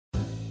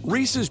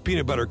Reese's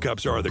Peanut Butter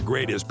Cups are the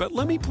greatest, but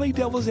let me play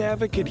devil's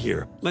advocate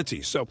here. Let's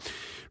see. So,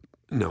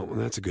 no,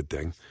 that's a good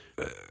thing.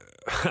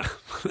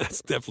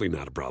 That's definitely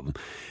not a problem.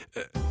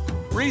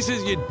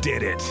 Reese's, you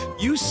did it.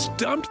 You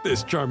stumped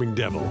this charming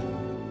devil.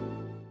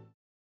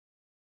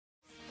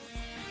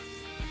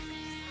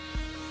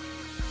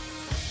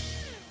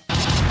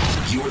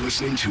 You're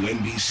listening to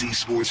NBC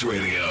Sports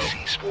Radio.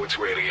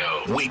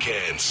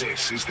 Weekends.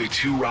 This is the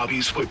Two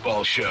Robbies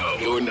Football Show.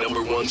 Your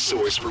number one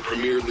source for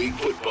Premier League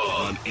football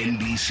on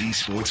NBC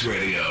Sports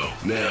Radio.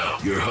 Now,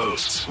 your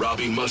hosts,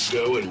 Robbie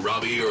Mustoe and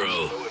Robbie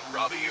Earle.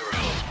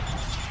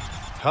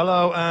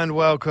 Hello and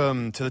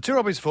welcome to the Two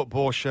Robbies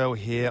Football Show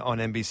here on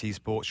NBC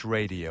Sports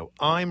Radio.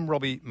 I'm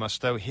Robbie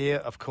Mustoe here,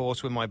 of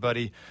course, with my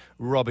buddy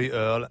Robbie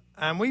Earle.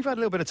 And we've had a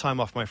little bit of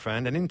time off, my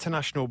friend, an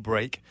international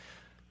break.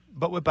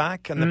 But we're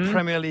back, and the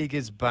Premier League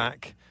is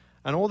back,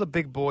 and all the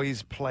big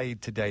boys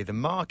played today. The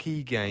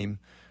marquee game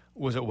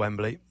was at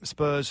Wembley.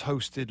 Spurs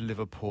hosted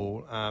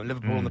Liverpool.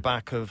 Liverpool on the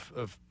back of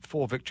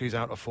 4 victories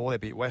out of 4. They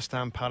beat West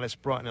Ham, Palace,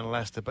 Brighton and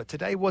Leicester. But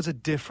today was a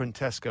different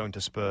test going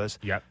to Spurs.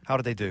 Yep. How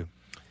did they do?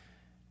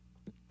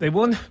 They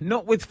won,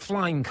 not with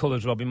flying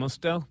colours, Robbie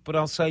Mustoe, but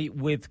I'll say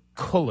with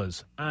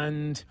colours.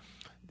 And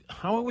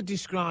how I would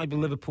describe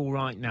Liverpool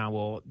right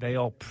now, they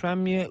are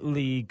Premier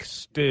League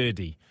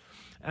sturdy.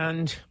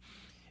 And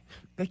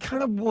they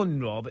kind of won,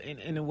 Rob,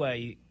 in a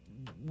way,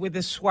 with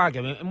a swagger.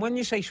 And when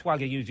you say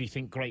swagger, you usually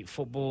think great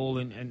football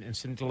and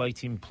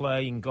scintillating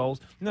play and goals.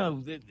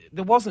 No,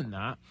 there wasn't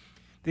that.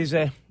 There's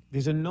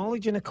a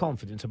knowledge and a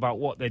confidence about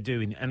what they're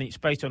doing, and it's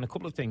based on a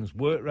couple of things.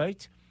 Work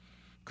rate,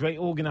 great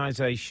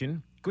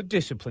organisation, good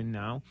discipline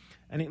now,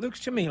 and it looks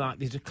to me like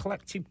there's a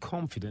collective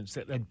confidence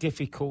that they're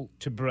difficult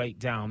to break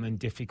down and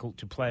difficult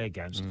to play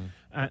against.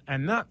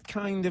 And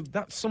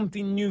that's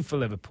something new for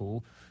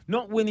Liverpool.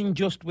 Not winning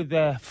just with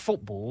their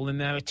football and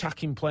their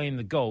attacking play in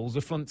the goals,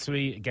 the front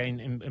three, again,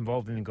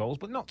 involved in the goals,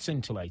 but not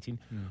scintillating.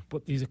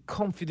 But there's a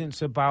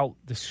confidence about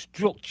the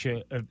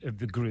structure of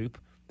the group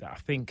that I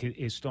think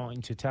is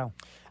starting to tell.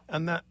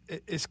 And that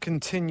is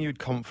continued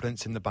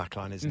confidence in the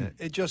backline, isn't it?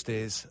 It just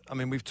is. I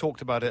mean, we've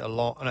talked about it a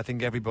lot, and I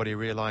think everybody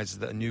realises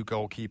that a new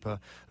goalkeeper,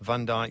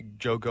 Van Dijk,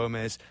 Joe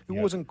Gomez, who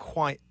wasn't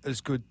quite as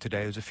good today.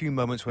 There was a few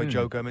moments where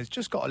Joe Gomez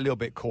just got a little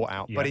bit caught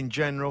out. But in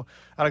general,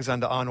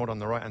 Alexander-Arnold on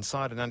the right-hand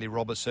side and Andy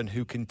Robertson,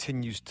 who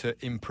continues to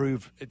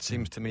improve, it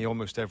seems to me,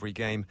 almost every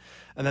game.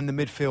 And then the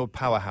midfield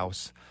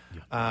powerhouse.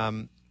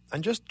 And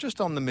just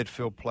on the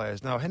midfield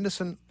players. Now,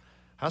 Henderson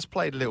has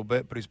played a little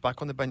bit, but he's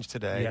back on the bench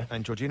today.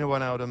 And Georgina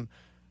Wijnaldum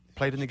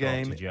played in the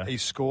game. He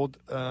scored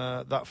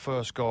that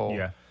first goal.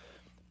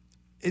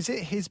 Is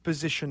it his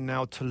position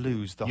now to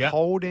lose the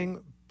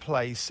holding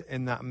place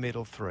in that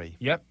middle three?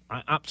 Yep,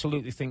 I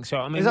absolutely think so.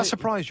 I mean, does that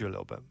surprise you a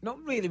little bit?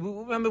 Not really.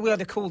 Remember, we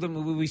had a call that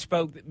we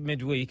spoke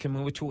midweek, and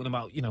we were talking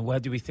about, where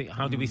do we think,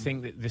 how do we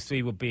think that the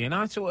three would be? And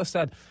I sort of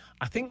said,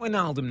 I think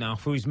Wijnaldum now,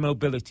 for his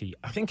mobility,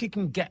 I think he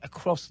can get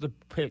across the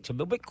pitch a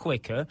little bit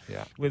quicker,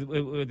 with a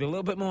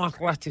little bit more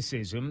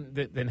athleticism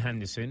than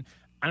Henderson.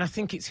 And I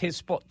think it's his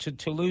spot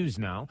to lose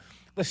now.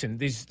 Listen,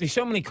 there's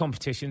so many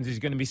competitions. There's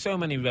going to be so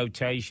many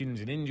rotations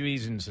and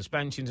injuries and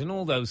suspensions and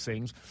all those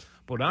things.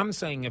 But I'm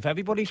saying if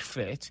everybody's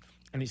fit,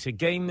 and it's a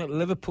game that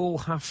Liverpool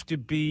have to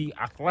be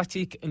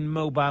athletic and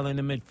mobile in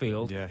the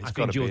midfield, I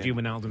think Georgie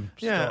Wijnaldum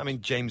starts. Yeah, I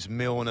mean, James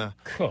Milner,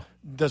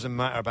 doesn't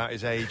matter about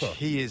his age.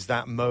 He is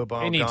that mobile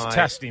guy. He needs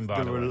testing,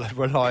 by the way.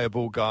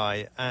 Reliable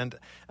guy. And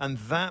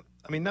that...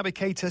 I mean, Naby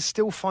Keita's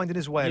still finding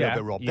his way a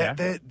little bit,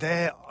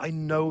 Rob. I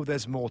know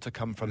there's more to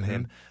come from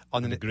him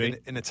on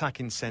an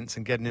attacking sense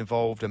and getting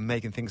involved and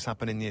making things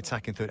happen in the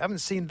attacking third. I haven't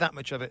seen that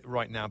much of it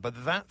right now,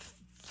 but that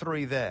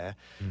three there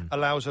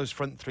allows those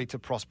front three to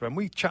prosper. And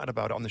we chatted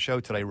about it on the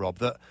show today, Rob,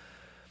 that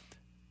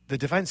the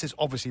defence is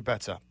obviously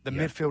better. The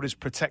midfield is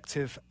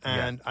protective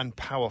and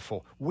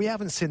powerful. We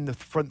haven't seen the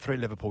front three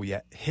at Liverpool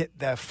yet hit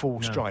their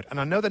full stride. And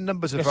I know the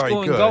numbers are very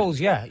good.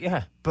 Goals,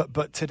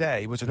 But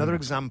today was another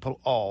example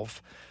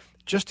of...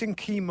 just in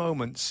key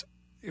moments,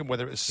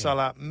 whether it's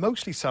Salah,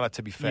 mostly Salah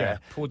to be fair,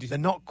 they're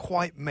not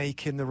quite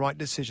making the right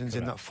decisions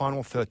in that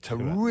final third to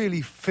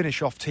really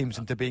finish off teams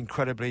and to be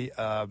incredibly,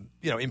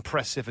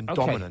 impressive and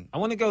dominant. I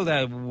want to go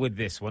there with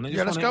this one.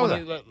 Let's go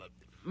there.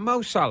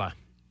 Mo Salah,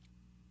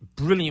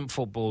 brilliant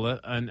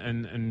footballer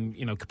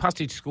and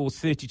capacity to score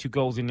 32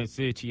 goals in a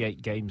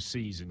 38-game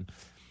season.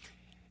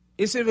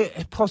 Is there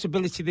a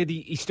possibility that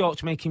he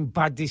starts making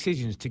bad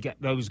decisions to get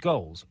those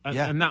goals,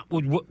 and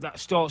that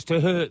starts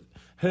to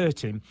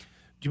hurt him?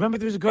 Do you remember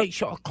there was a great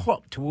shot of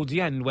Klopp towards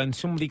the end when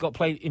somebody got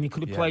played and he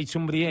could have played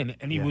somebody in,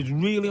 and he was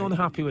really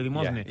unhappy with him,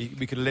 wasn't he?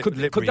 We could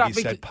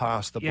said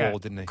pass the ball,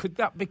 didn't he? Could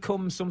that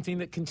become something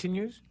that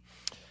continues?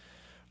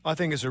 I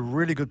think it's a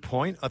really good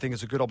point. I think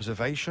it's a good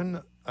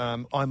observation.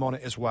 I'm on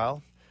it as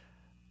well.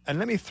 And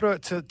let me throw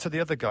it to the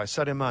other guy,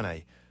 Sadio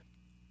Mane.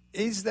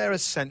 Is there a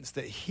sense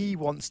that he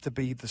wants to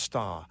be the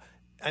star?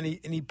 And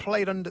he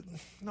played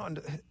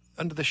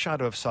under the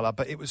shadow of Salah,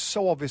 but it was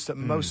so obvious that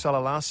Mo Salah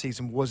last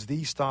season was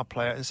the star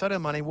player and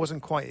Sadio Mane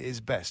wasn't quite at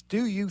his best.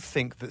 Do you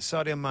think that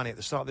Sadio Mane at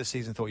the start of this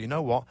season thought, you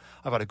know what,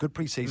 I've had a good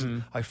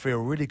pre-season, I feel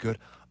really good,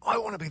 I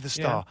want to be the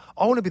star,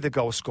 I want to be the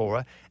goal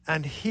scorer,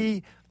 and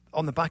he,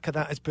 on the back of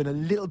that, has been a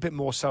little bit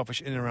more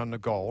selfish in and around the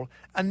goal,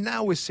 and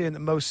now we're seeing that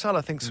Mo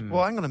Salah thinks,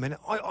 well, hang on a minute,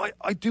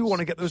 I do want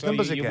to get those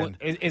numbers again.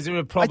 Is there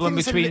a problem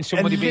between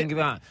somebody being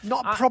that?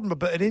 Not a problem,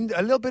 but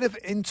a little bit of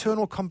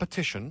internal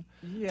competition.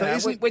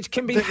 Which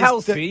can be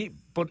healthy,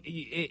 but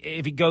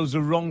if it goes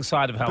the wrong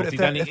side of healthy,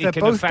 then it can affect the team. If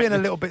they're both being a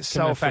little bit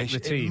selfish,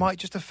 it might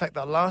just affect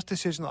that last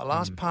decision, that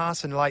last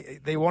pass, and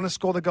like they want to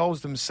score the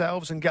goals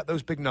themselves and get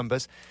those big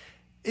numbers.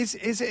 Is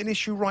it an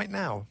issue right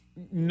now?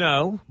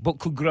 No, but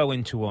could grow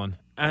into one.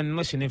 And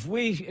listen, if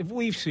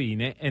we've seen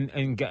it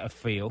and get a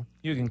feel,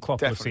 Jurgen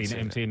Klopp has seen it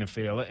and seen a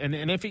feel, and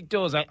if it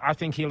does, I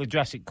think he'll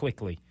address it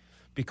quickly.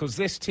 Because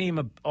this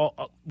team,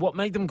 what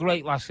made them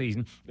great last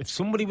season, if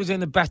somebody was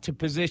in a better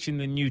position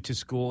than you to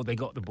score, they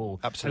got the ball.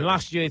 Absolutely. And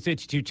last year,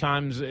 32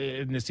 times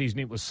in the season,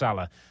 it was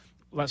Salah.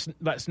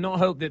 Let's not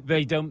hope that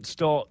they don't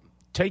start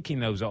taking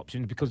those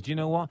options, because do you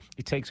know what?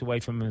 It takes away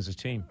from them as a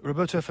team.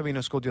 Roberto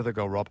Firmino scored the other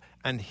goal, Rob,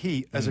 and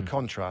he, as a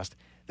contrast,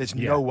 there's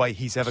no way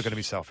he's ever going to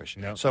be selfish.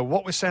 No. So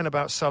what we're saying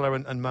about Salah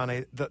and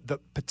Mane, that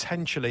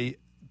potentially,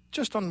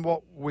 just on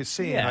what we're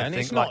seeing, I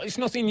think it's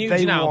nothing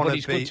huge now, but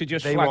it's good to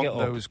just flag it up. They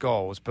want those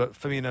goals, but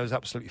Firmino's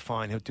absolutely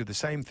fine. He'll do the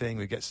same thing.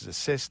 He gets his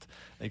assist.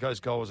 He got his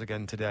goals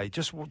again today.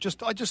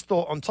 I just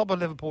thought, on top of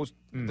Liverpool's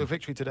the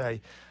victory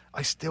today,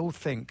 I still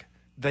think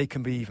they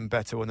can be even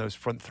better when those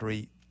front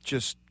three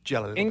just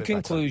gel a little bit better.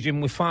 In conclusion,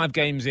 we're 5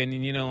 games in,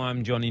 and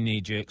I'm Johnny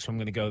Knee-Jerk, so I'm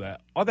going to go there.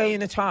 Are they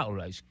in a title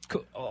race?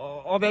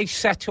 Are they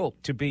set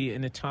up to be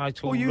in a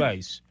title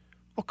race?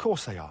 Of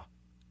course they are.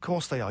 Of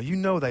course they are. You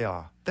know they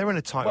are. They're in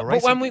a title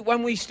race. But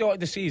when we started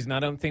the season,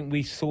 I don't think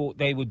we thought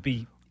they would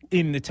be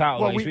in the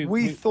title race.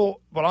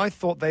 I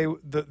thought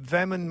that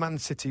them and Man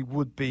City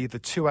would be the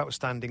 2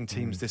 outstanding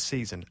teams this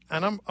season.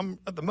 And I'm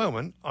at the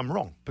moment, I'm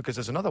wrong, because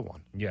there's another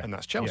one, and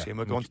that's Chelsea, and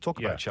we're going to talk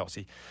about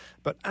Chelsea.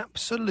 But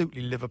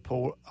absolutely,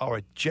 Liverpool are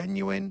a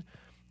genuine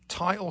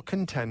title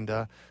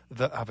contender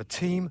that have a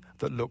team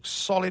that looks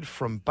solid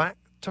from back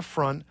to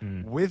front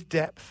with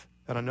depth.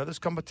 And I know there's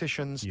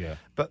competitions,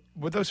 but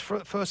with those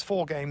first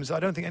 4 games, I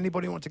don't think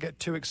anybody wants to get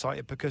too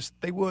excited because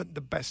they weren't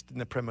the best in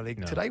the Premier League.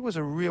 No. Today was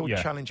a real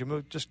challenge, and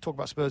we'll just talk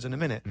about Spurs in a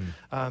minute.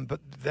 But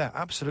they're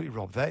absolutely,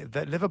 Rob.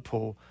 They're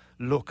Liverpool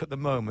look at the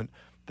moment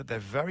that they're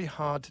very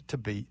hard to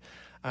beat.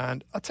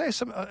 And I'll tell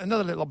you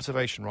another little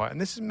observation, right?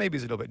 And this is maybe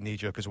a little bit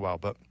knee-jerk as well,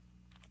 but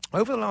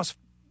over the last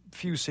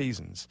few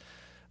seasons,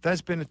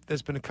 there's been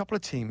a couple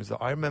of teams that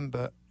I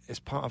remember as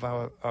part of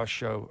our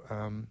show,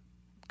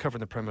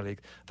 covering the Premier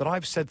League, that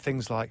I've said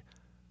things like,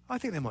 I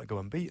think they might go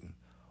unbeaten,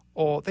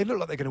 or they look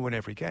like they're going to win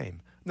every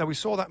game. Now, we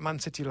saw that Man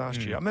City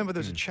last year. I remember there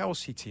was a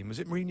Chelsea team. Was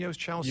it Mourinho's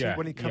Chelsea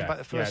when he comes back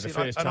the first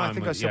season? And I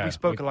think I said we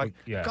spoke God,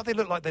 they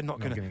look like they're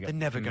they're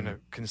never going to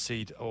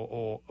concede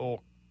or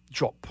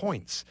drop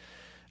points.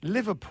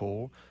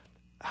 Liverpool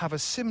have a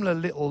similar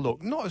little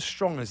look, not as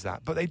strong as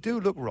that, but they do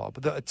look,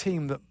 Rob, that a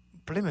team that,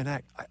 blimmin'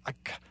 heck,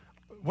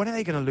 when are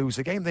they going to lose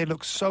a game? They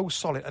look so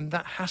solid, and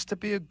that has to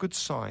be a good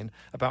sign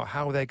about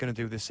how they're going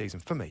to do this season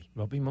for me.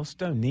 Robbie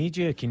Mustoe,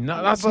 knee-jerking.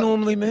 That's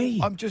normally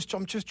me. I'm just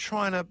trying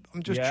to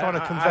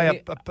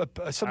convey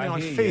something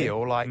I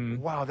feel like.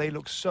 Wow, they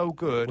look so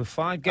good. With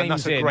 5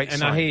 games in,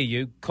 and I hear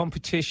you.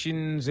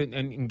 Competitions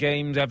and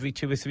games every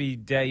 2 or 3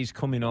 days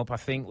coming up. I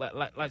think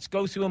let's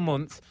go through a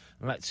month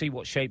and let's see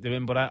what shape they're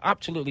in. But I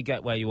absolutely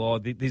get where you are.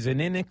 There's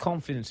an inner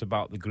confidence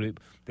about the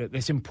group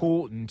that's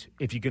important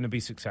if you're going to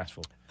be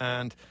successful.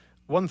 And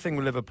one thing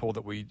with Liverpool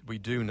that we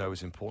do know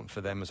is important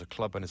for them as a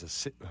club and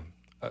as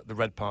the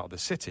red part of the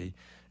city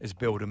is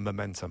building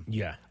momentum.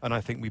 Yeah. And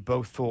I think we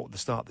both thought at the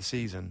start of the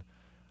season,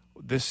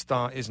 this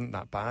start isn't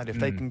that bad. If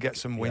they can get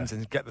some wins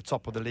and get the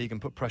top of the league and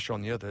put pressure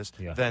on the others,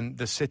 then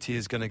the city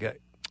is going to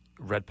get,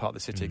 red part of the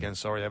city again,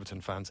 sorry,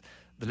 Everton fans,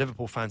 the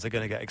Liverpool fans are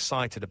going to get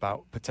excited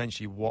about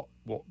potentially what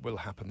will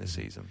happen this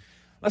season.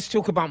 Let's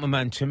talk about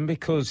momentum,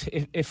 because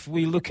if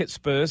we look at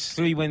Spurs,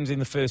 3 wins in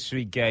the first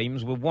 3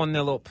 games. We're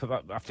 1-0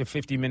 up after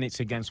 50 minutes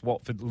against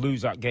Watford,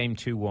 lose that game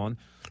 2-1.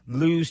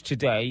 Lose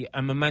today,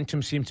 and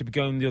momentum seems to be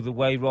going the other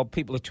way, Rob.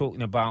 People are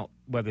talking about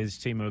whether this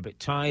team are a bit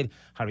tired,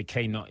 Harry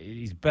Kane not at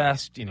his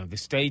best, the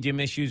stadium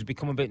issues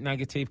become a bit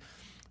negative.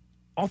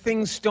 Are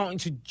things starting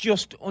to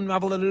just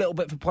unravel a little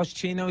bit for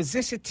Pochettino? Is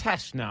this a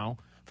test now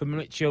for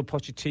Maurizio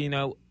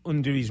Pochettino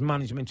under his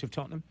management of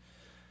Tottenham?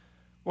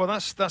 Well,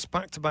 that's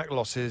back-to-back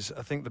losses.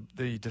 I think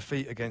the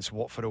defeat against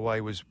Watford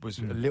away was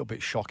a little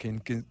bit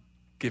shocking,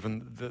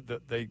 given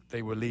that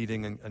they were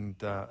leading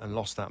and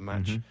lost that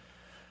match.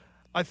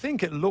 I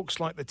think it looks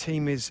like the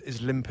team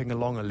is limping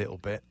along a little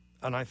bit,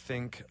 and I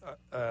think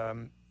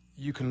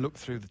you can look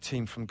through the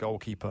team from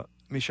goalkeeper.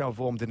 Michel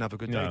Vorm didn't have a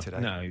good day today.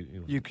 No,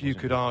 you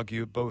could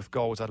argue both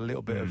goals had a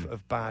little bit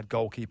of bad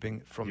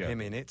goalkeeping from him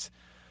in it.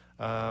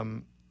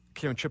 Kieran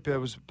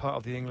Trippier was part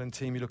of the England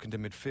team. You look into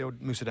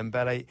midfield, Moussa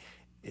Dembele.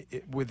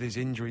 with his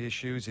injury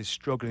issues, is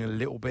struggling a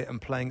little bit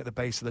and playing at the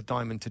base of the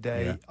diamond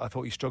today. Yeah. I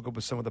thought he struggled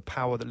with some of the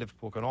power that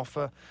Liverpool can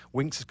offer.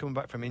 Winks is coming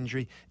back from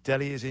injury.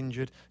 Dele is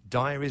injured.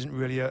 Dyer isn't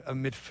really a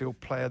midfield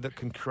player that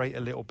can create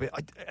a little bit.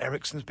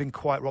 Eriksen's been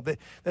quite robbed.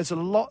 There's a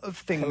lot of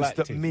things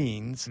that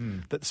means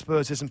that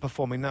Spurs isn't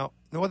performing. Now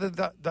whether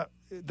that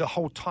the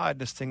whole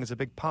tiredness thing is a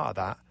big part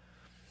of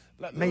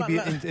that, maybe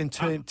in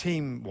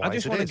team-wise. I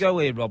just want to go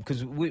here, Rob,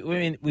 because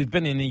we've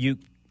been in a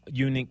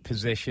unique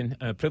position,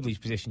 a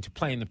privileged position to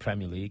play in the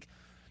Premier League.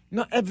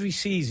 Not every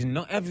season,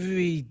 not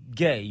every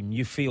game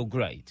you feel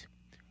great.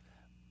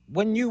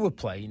 When you were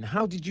playing,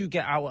 how did you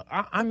get out?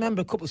 I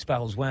remember a couple of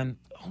spells when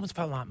I almost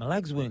felt like my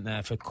legs weren't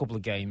there for a couple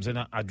of games,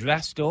 and I'd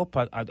rest up,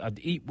 I'd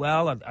eat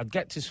well, I'd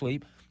get to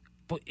sleep,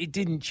 but it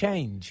didn't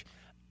change.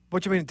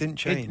 What do you mean it didn't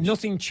change?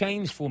 Nothing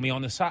changed for me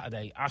on a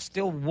Saturday. I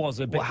still was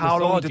a bit lethargic. How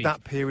long did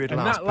that period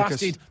last?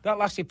 That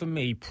lasted for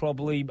me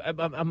probably,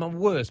 at my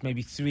worst,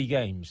 maybe 3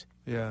 games.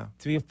 Yeah.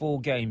 3 or 4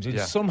 games. And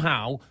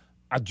somehow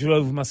I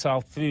drove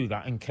myself through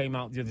that and came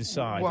out the other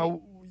side.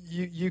 Well,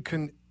 you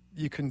can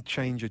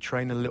change your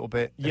train a little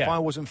bit. Yeah. If I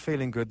wasn't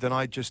feeling good, then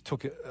I just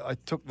took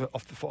the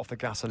foot off the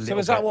gas a little bit. So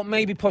is that what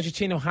maybe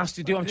Pochettino has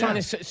to do? I'm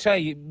trying to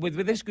say,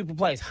 with this group of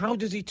players, how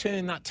does he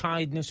turn that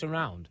tiredness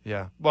around?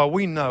 Yeah. Well,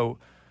 we know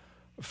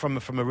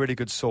from a really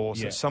good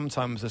source that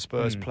sometimes the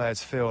Spurs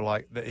players feel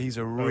like that he's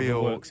a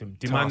real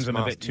demands them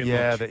a bit too much.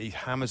 Yeah, that he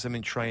hammers them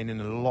in training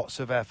and lots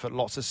of effort,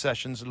 lots of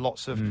sessions,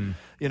 lots of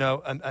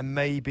and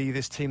maybe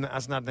this team that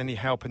hasn't had any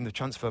help in the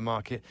transfer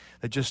market,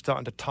 they're just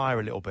starting to tire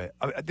a little bit.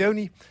 I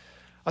think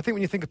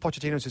when you think of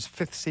Pochettino's his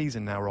 5th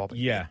season now, Rob.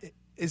 Yeah.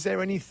 Is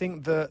there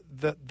anything that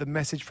the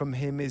message from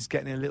him is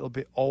getting a little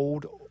bit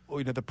old?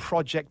 Or, the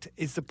project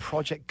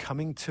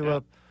coming to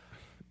a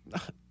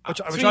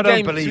Which I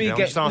don't believe. I'm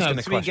just asking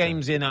the question. 3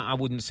 games in, I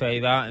wouldn't say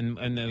that,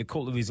 and a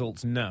couple of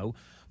results, no.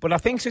 But I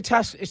think it's a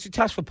test. It's a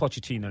test for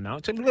Pochettino now.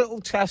 It's a little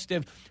test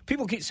of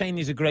people keep saying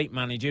he's a great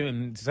manager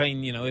and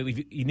saying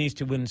he needs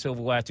to win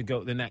silverware to go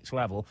to the next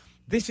level.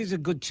 This is a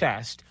good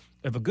test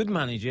of a good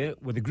manager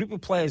with a group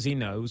of players he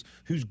knows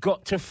who's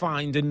got to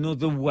find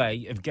another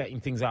way of getting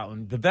things out.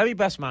 And the very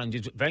best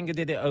managers, Wenger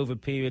did it over a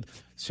period,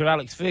 Sir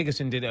Alex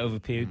Ferguson did it over a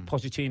period.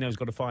 Pochettino's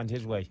got to find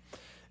his way.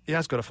 He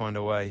has got to find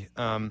a way.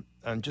 And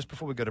just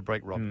before we go to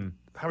break, Rob,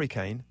 Harry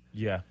Kane.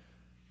 Yeah.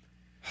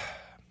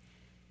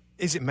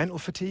 Is it mental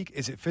fatigue?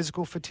 Is it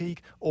physical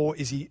fatigue? Or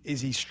is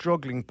he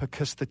struggling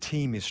because the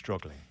team is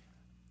struggling?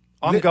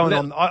 I think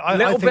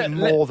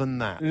more than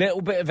that. Little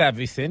bit of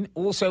everything.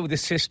 Also with the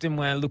system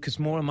where Lucas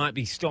Moura might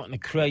be starting to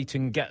create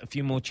and get a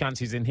few more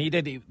chances than he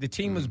did. The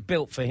team was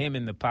built for him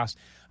in the past.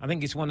 I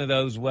think it's one of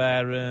those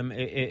where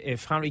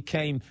if Harry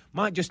Kane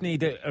might just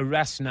need a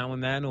rest now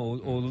and then or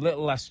a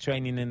little less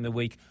training in the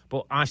week,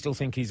 but I still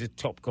think he's a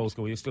top goal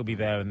scorer. He'll still be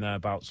there and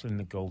thereabouts in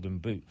the Golden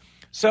Boot.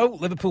 So,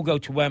 Liverpool go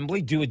to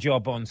Wembley, do a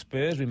job on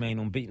Spurs, remain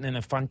unbeaten, and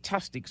a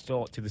fantastic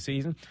start to the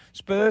season.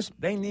 Spurs,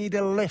 they need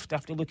a lift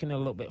after looking a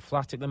little bit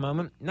flat at the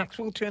moment. Next,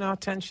 we'll turn our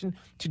attention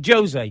to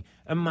Jose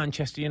and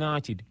Manchester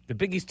United, the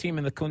biggest team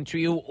in the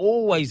country, who are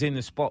always in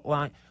the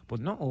spotlight, but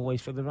not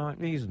always for the right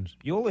reasons.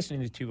 You're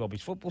listening to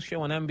Robbie's Football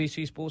Show on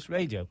NBC Sports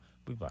Radio.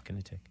 We'll be back in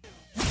a tick.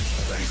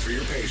 Thanks for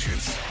your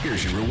patience.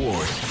 Here's your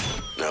reward.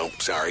 No,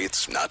 sorry,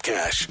 it's not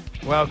cash.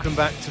 Welcome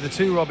back to the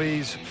Two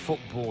Robbies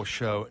Football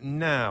Show.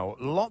 Now,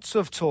 lots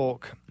of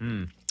talk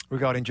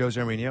regarding Jose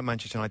Mourinho at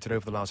Manchester United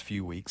over the last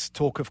few weeks.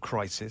 Talk of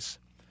crisis.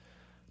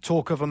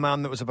 Talk of a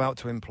man that was about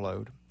to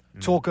implode.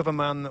 Talk of a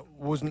man that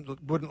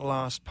wouldn't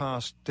last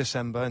past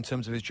December in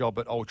terms of his job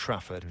at Old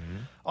Trafford.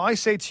 I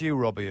say to you,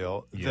 Robbie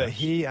Earle, that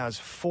he has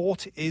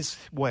fought his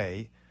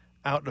way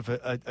out of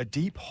a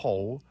deep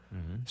hole,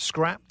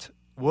 scrapped,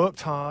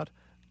 worked hard,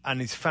 and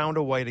he's found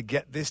a way to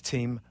get this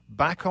team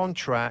back on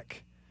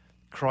track.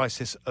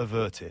 Crisis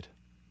averted.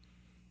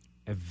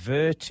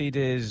 Averted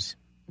is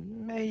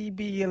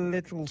maybe a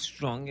little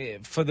strong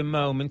for the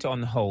moment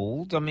on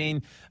hold. I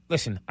mean,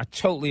 listen, I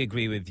totally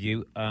agree with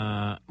you.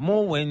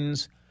 More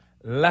wins,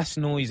 less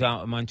noise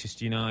out of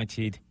Manchester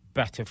United,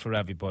 better for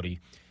everybody.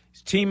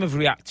 His team have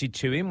reacted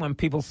to him when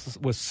people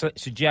were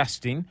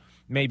suggesting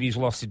maybe he's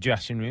lost the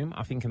dressing room.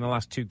 I think in the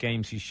last 2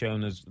 games he's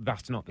shown us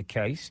that's not the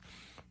case.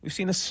 We've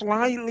seen a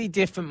slightly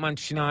different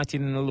Manchester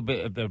United in a little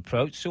bit of their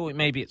approach. Saw it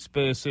maybe at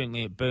Spurs,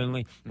 certainly at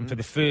Burnley. And for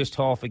the first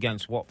half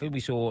against Watford, we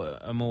saw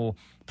a more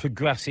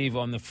progressive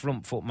on the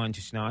front foot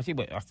Manchester United,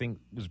 but I think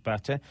was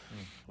better.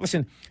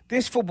 Listen,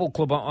 this football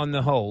club on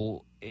the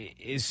whole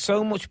is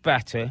so much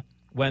better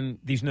when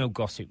there's no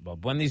gossip,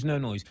 Bob, when there's no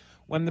noise.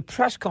 When the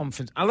press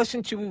conference, I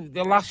listened to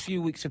the last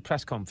few weeks of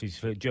press conference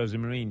for Jose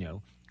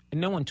Mourinho, and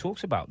no one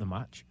talks about the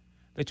match.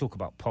 They talk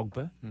about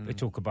Pogba. They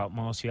talk about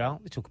Martial.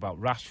 They talk about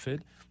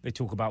Rashford. They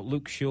talk about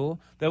Luke Shaw.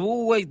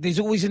 There's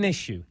always an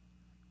issue.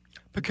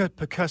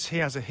 Because he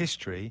has a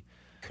history,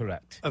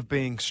 correct, of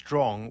being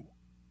strong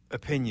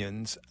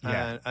opinions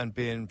and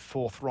being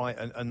forthright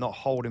and not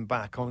holding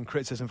back on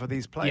criticism for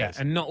these players.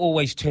 Yeah, and not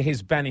always to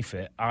his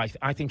benefit.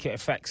 I think it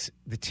affects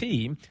the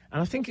team,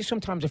 and I think it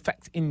sometimes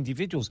affects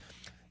individuals.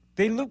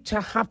 They looked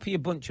a happier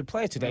bunch of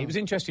players today. It was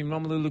interesting.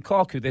 Romelu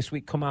Lukaku this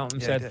week come out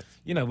and said,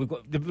 we've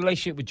got the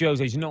relationship with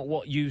Jose is not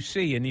what you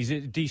see, and he's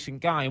a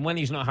decent guy. And when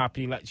he's not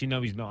happy, he lets you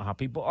know he's not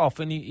happy. But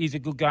often he's a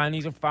good guy and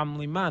he's a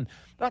family man.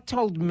 That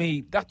told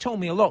me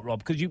a lot,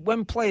 Rob, because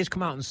when players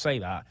come out and say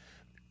that,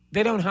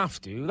 they don't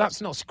have to. That's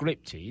not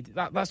scripted.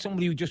 That's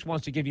somebody who just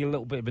wants to give you a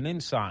little bit of an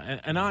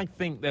insight. And I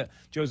think that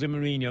Jose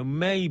Mourinho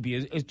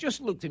maybe has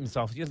just looked at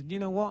himself and said, you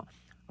know what?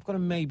 I've got to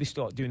maybe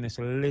start doing this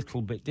a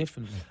little bit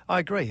differently. I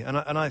agree, and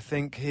I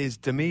think his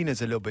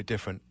demeanour's a little bit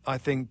different. I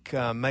think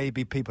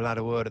maybe people had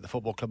a word at the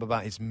football club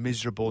about his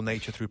miserable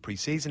nature through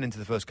pre-season into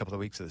the first couple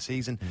of weeks of the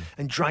season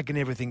and dragging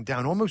everything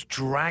down, almost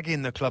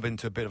dragging the club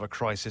into a bit of a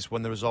crisis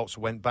when the results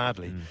went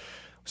badly.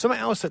 Something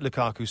else that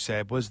Lukaku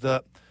said was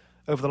that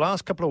over the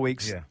last couple of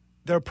weeks,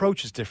 their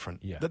approach is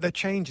different, that they're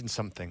changing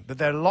something, that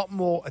they're a lot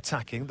more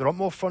attacking, they're a lot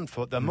more front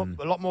foot, they're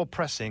a lot more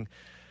pressing,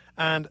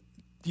 and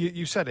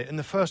you said it, in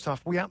the first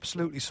half, we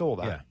absolutely saw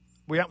that. Yeah.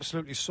 We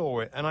absolutely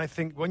saw it. And I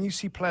think when you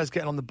see players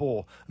getting on the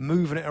ball,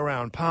 moving it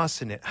around,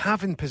 passing it,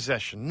 having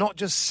possession, not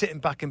just sitting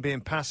back and being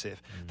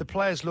passive, the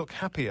players look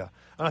happier.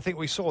 And I think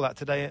we saw that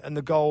today. And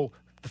the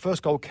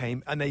first goal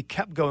came, and they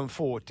kept going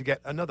forward to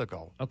get another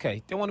goal.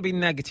 OK, don't want to be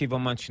negative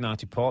on Manchester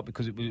United part,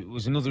 because it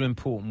was another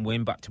important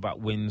win, back-to-back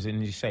wins, and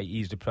as you say,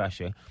 eased the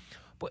pressure.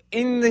 But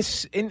in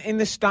this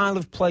style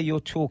of play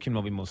you're talking,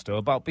 Robbie Mustoe,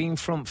 about being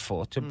front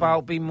foot,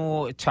 about being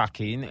more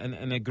attacking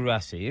and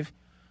aggressive,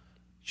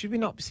 should we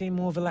not be seeing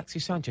more of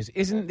Alexis Sanchez?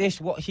 Isn't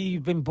this what he's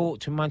been bought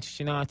to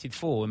Manchester United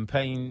for, and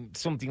paying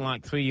something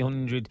like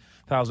 £300,000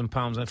 and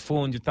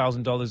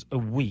 $400,000 a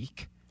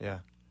week? Yeah.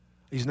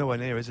 He's nowhere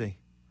near, is he?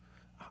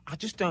 I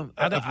just don't.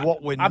 I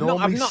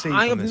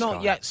have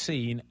not yet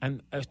seen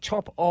a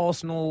top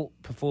Arsenal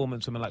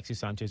performance from Alexis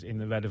Sanchez in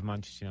the red of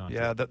Manchester United.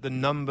 Yeah, the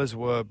numbers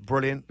were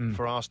brilliant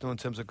for Arsenal in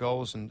terms of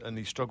goals, and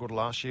he struggled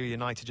last year.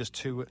 United just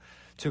two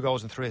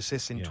goals and 3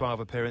 assists in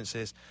 12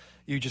 appearances.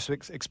 You just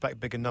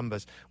expect bigger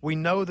numbers. We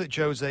know that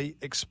Jose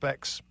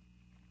expects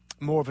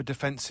more of a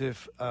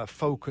defensive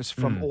focus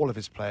from all of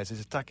his players, his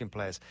attacking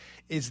players.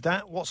 Is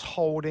that what's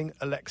holding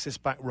Alexis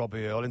back,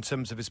 Robbie Earle, in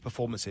terms of his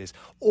performances?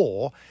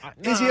 Or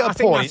is it a point? I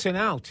think that's an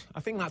out. I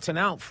think that's an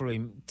out for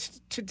him.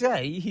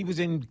 Today, he was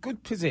in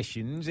good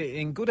positions,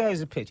 in good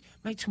areas of pitch,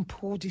 made some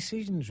poor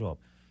decisions, Rob.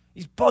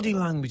 His body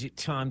language at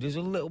times is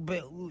a little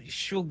bit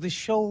shrugged the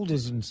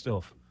shoulders and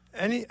stuff.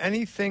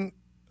 Anything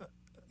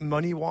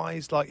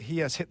money-wise, like he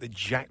has hit the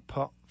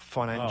jackpot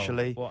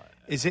financially. What?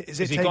 Is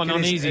he gone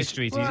on easy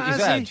street? Well,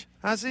 his edge?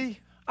 Has he?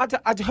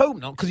 I'd hope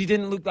not, because he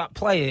didn't look that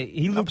player.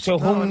 He looked so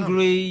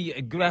hungry,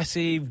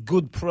 aggressive,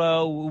 good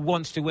pro, who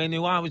wants to win,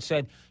 who I would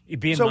say he'd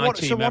be in my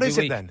team. So what is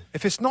week. it then?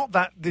 If it's not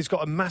that he's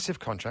got a massive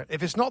contract,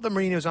 if it's not that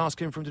Mourinho's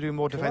asking for him to do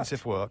more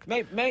defensive work,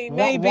 maybe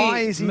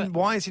why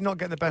is he not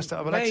getting the best out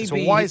of Alexis?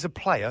 Or why is a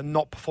player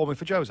not performing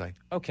for Jose?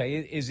 Okay,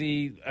 is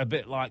he a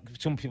bit like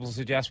some people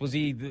suggest? Was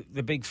he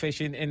the big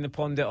fish in the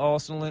pond at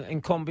Arsenal,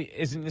 and Combi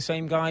isn't the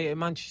same guy at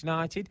Manchester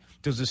United?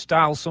 Does the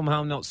style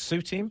somehow not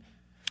suit him?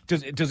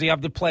 Does he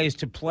have the players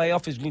to play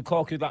off? Is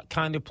Lukaku that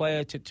kind of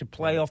player to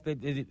play off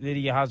that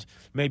he has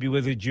maybe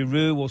with a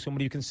Giroud or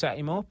somebody who can set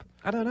him up?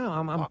 I don't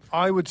know.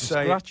 I would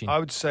say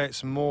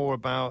it's more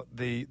about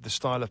the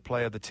style of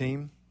play of the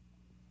team.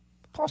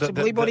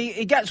 Possibly, but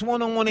he gets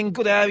one-on-one in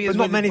good areas.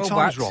 But not many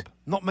times, Rob.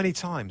 Not many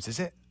times, is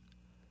it?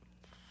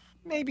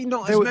 Maybe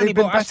not as many. They've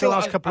been better the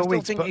last couple of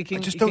weeks, but I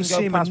just don't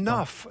see him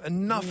enough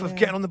of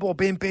getting on the ball,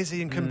 being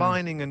busy and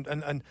combining,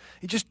 and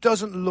he just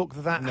doesn't look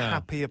that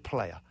happy a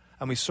player.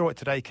 And we saw it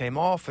today, came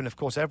off, and of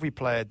course every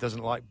player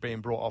doesn't like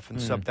being brought off and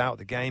subbed out of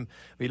the game.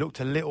 He looked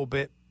a little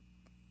bit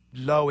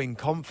low in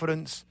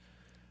confidence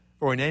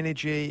or in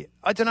energy.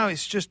 I don't know,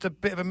 it's just a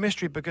bit of a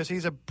mystery, because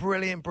he's a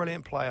brilliant,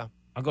 brilliant player.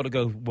 I've got to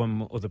go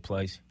one other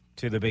place,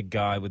 to the big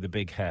guy with the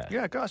big hair.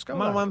 Yeah, let's go.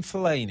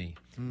 Fellaini.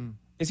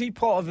 Is he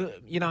part of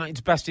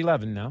United's best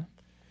 11 now?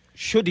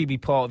 Should he be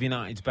part of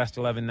United's best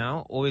 11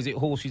 now? Or is it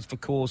horses for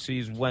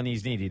courses when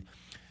he's needed?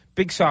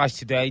 Big size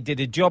today,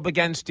 did a job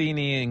against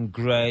Deeney and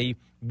Gray,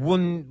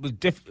 won with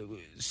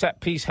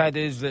set-piece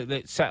headers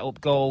that set up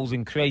goals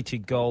and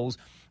created goals.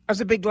 Has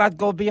the big lad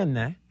got to be in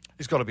there?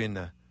 He's got to be in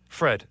there.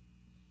 Fred,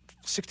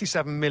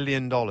 $67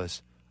 million.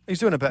 He's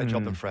doing a better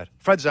job than Fred.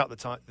 Fred's out the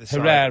side.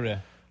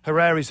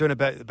 Herrera's doing a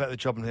better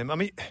job than him. I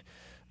mean,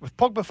 with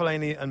Pogba,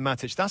 Fellaini and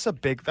Matic,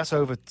 that's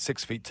over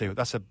 6'2".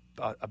 That's a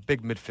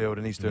big midfield,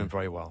 and he's doing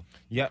very well.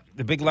 Yeah,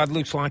 the big lad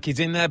looks like he's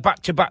in there.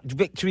 Back-to-back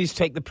victories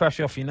take the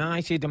pressure off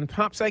United, and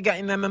perhaps they're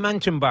getting their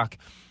momentum back.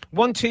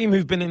 One team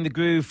who've been in the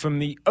groove from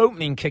the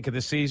opening kick of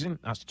the season,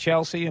 that's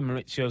Chelsea and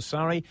Maurizio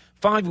Sarri.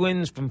 5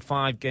 wins from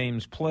 5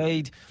 games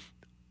played.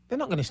 They're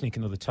not going to sneak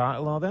another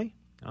title, are they?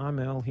 I'm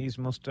Earle, he's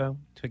Mustoe,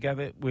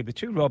 together with the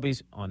 2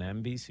 Robbies on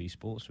NBC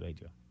Sports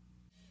Radio.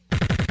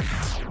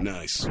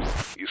 Nice.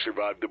 You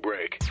survived the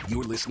break.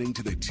 You're listening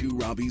to the 2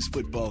 Robbies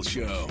Football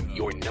Show,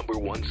 your number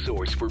 1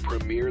 source for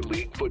Premier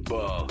League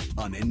football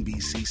on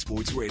NBC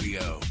Sports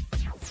Radio.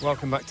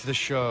 Welcome back to the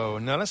show.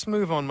 Now let's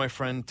move on, my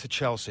friend, to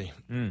Chelsea.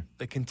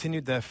 They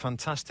continued their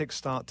fantastic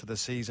start to the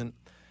season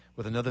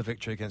with another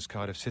victory against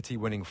Cardiff City,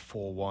 winning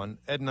 4-1.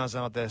 Eden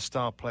Hazard, their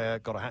star player,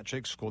 got a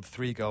hat-trick, scored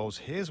 3 goals.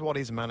 Here's what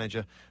his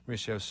manager,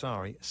 Maurizio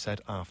Sarri,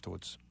 said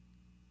afterwards.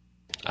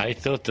 I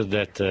thought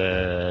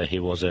that he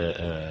was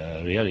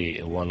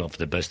really one of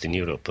the best in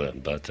Europe,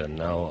 but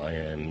now I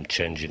am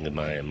changing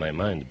my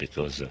mind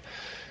because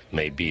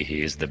maybe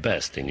he is the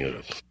best in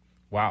Europe.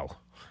 Wow.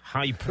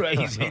 High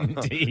praise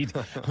indeed.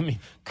 I mean,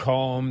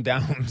 calm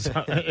down.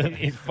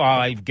 In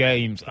 5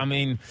 games. I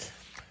mean,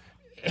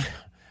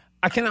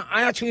 I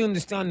actually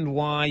understand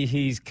why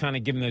he's kind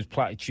of given those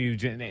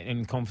platitudes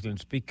and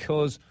confidence,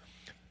 because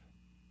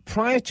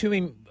prior to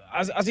him,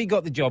 as he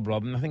got the job,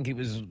 Rob, and I think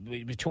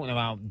we were talking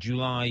about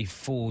July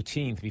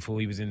 14th before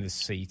he was in the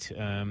seat,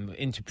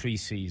 into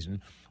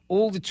pre-season,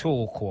 all the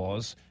talk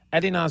was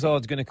Eden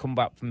Hazard's going to come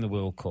back from the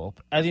World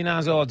Cup. Eden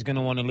Hazard's going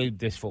to want to leave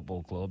this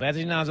football club.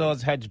 Eden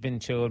Hazard's head's been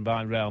turned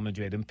by Real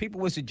Madrid. And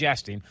people were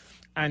suggesting,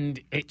 and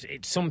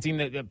it's something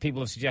that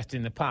people have suggested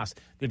in the past,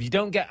 that if you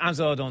don't get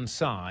Hazard on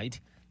side,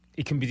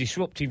 it can be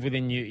disruptive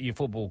within your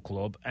football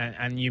club,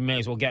 and you may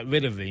as well get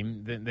rid of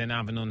him than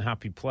have an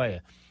unhappy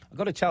player. I've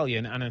got to tell you,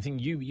 and I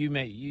think you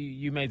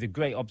made the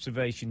great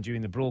observation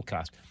during the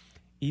broadcast,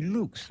 he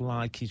looks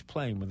like he's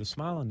playing with a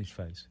smile on his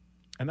face.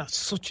 And that's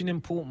such an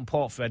important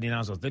part for Eden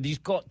Hazard, that he's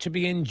got to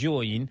be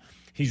enjoying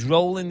his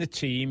role in the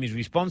team, his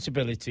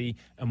responsibility,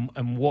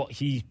 and what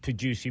he's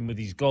producing with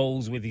his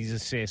goals, with his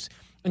assists,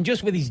 and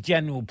just with his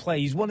general play.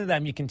 He's one of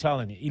them, you can tell,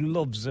 he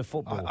loves the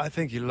football. I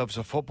think he loves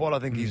the football. I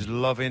think he's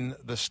loving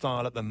the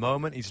style at the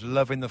moment. He's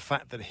loving the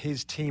fact that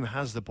his team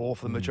has the ball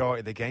for the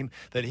majority of the game,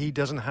 that he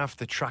doesn't have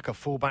to track a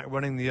fullback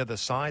running the other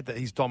side, that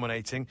he's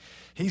dominating.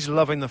 He's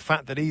loving the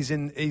fact that he's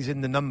in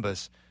the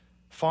numbers.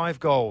 5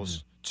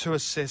 goals. 2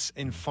 assists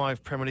in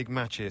 5 Premier League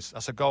matches.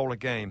 That's a goal a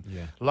game.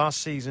 Yeah.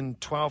 Last season,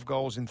 12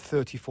 goals in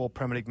 34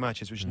 Premier League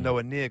matches, which is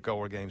nowhere near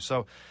goal a game.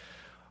 So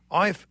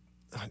I've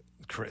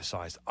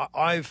criticised.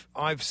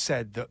 I've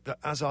said that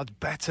Hazard's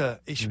better.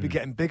 He should be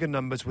getting bigger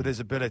numbers with his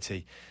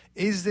ability.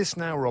 Is this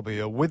now,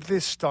 Robbie, with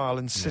this style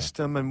and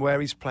system and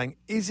where he's playing,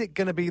 is it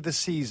going to be the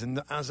season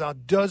that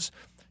Hazard does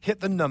hit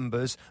the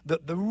numbers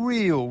that the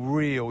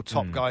real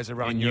top guys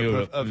around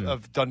Europe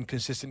have done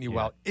consistently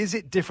well? Is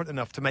it different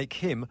enough to make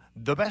him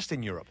the best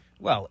in Europe?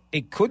 Well,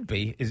 it could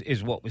be,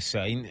 is what we're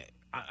saying.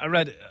 I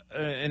read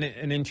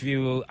an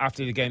interview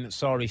after the game that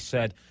Sarri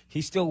said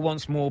he still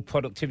wants more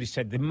productivity. He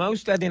said the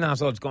most Eden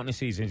Hazard's got in a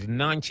season is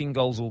 19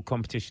 goals all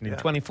competition in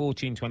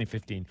 2014,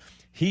 2015.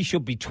 He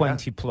should be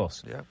 20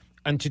 plus. Yeah.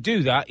 And to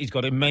do that, he's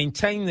got to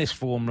maintain this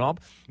form, Rob.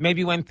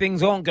 Maybe when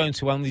things aren't going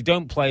so well and they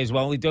don't play as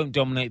well, they don't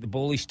dominate the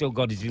ball, he's still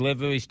got to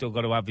deliver, he's still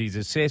got to have his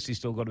assists, he's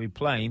still got to be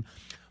playing.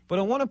 But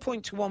I want to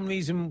point to one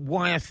reason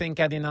why I think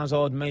Eden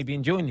Hazard may be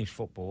enjoying his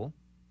football,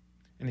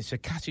 and it's a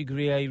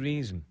Category A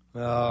reason.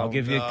 I'll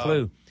give you a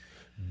clue.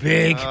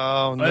 Big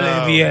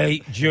Olivier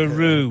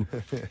Giroud.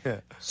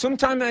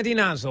 Sometimes Eden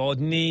Hazard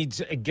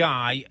needs a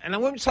guy, and I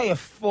won't say a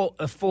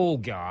full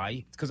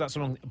guy, because that's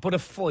wrong, but a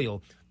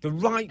foil. The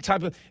right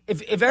type of...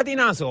 If Eden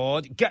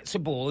Hazard gets a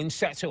ball and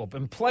sets it up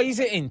and plays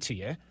it into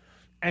you,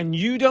 and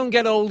you don't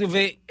get hold of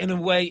it in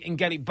a way and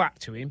get it back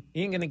to him,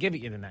 he ain't going to give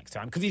it you the next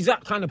time, because he's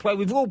that kind of player.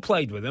 We've all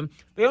played with him.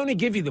 They only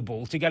give you the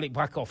ball to get it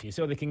back off you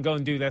so they can go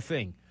and do their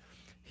thing.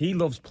 He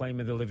loves playing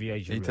with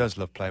Olivier Giroud. He does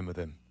love playing with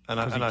him. And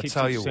I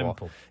tell you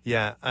what,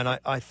 and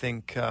I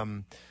think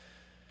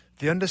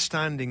the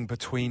understanding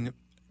between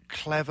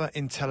clever,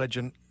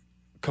 intelligent,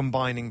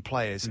 combining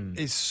players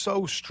is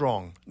so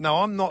strong. Now,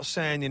 I'm not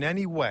saying in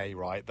any way,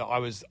 right, that I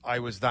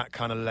was that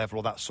kind of level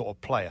or that sort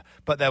of player,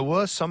 but there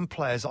were some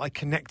players that I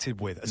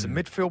connected with as a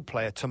midfield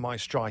player to my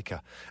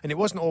striker, and it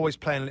wasn't always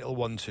playing little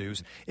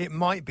 1-2s. It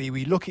might be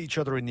we look at each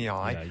other in the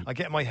eye, I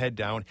get my head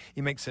down,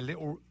 he makes a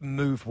little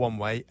move one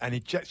way and he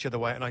jets the other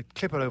way, and I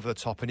clip it over the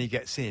top and he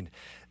gets in.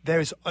 There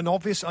is an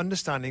obvious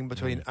understanding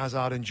between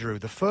Hazard and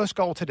Giroud. The first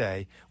goal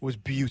today was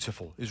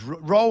beautiful. He's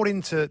rolled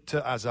into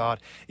Hazard.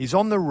 He's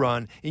on the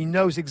run. He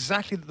knows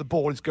exactly that the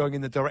ball is going in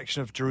the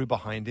direction of Giroud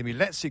behind him. He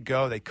lets it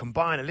go. They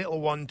combine a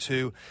little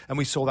 1-2, and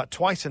we saw that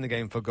twice in the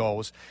game for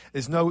goals.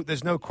 There's no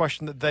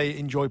question that they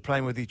enjoy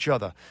playing with each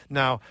other.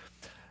 Now,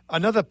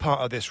 another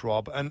part of this,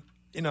 Rob, and,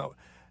 you know,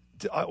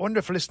 I wonder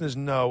if listeners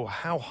know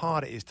how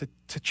hard it is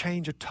to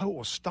change a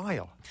total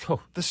style.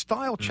 The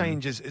style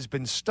changes has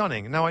been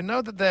stunning. Now, I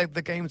know that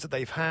the games that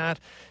they've had,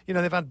 you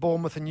know, they've had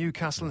Bournemouth and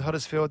Newcastle and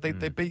Huddersfield.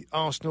 They beat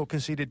Arsenal,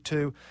 conceded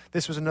 2.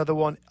 This was another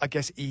one, I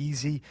guess,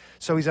 easy.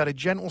 So he's had a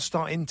gentle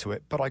start into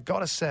it. But I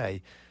got to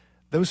say,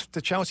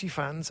 the Chelsea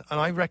fans,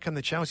 and I reckon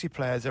the Chelsea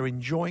players, are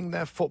enjoying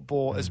their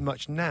football as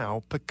much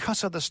now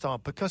because of the style,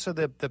 because of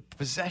the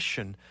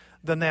possession,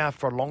 than they have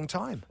for a long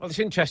time. Well, it's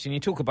interesting you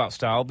talk about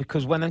style,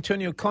 because when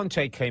Antonio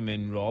Conte came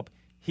in, Rob,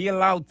 he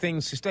allowed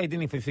things to stay, didn't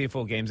he, for 3 or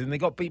 4 games, and they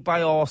got beat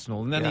by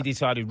Arsenal, and then he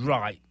decided,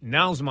 right,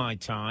 now's my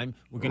time,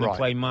 we're going to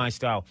play my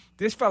style.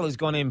 This fella's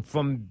gone in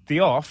from the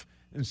off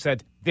and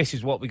said, this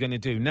is what we're going to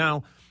do.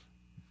 Now,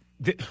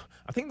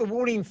 I think the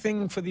worrying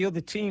thing for the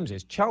other teams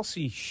is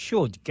Chelsea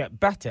should get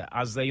better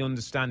as they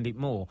understand it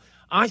more.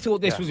 I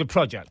thought this was a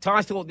project.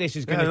 I thought this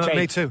is going to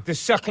take the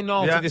second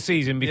half of the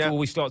season before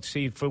we start to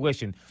see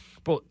fruition.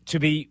 But to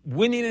be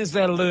winning as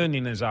they're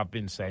learning, as I've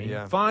been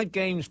saying, 5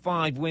 games,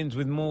 5 wins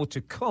with more to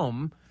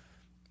come,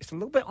 it's a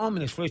little bit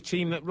ominous for a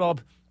team that,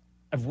 Rob,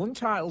 have won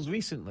titles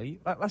recently.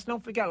 Let's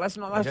not forget. Let's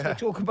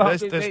talk about...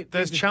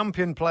 There's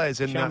champion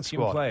players in that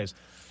squad. Players.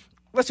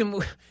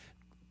 Listen,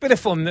 bit of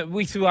fun that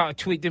we threw out a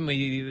tweet, didn't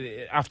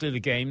we, after the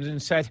games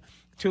and said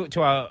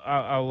to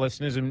our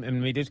listeners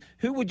and readers,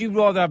 who would you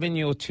rather have in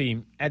your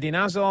team, Eden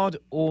Hazard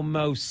or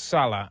Mo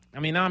Salah?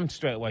 I mean, I'm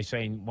straight away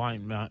saying, why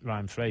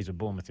Ryan Fraser,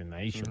 Bournemouth in there?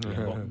 He should be.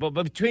 But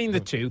between the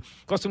two,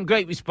 got some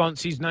great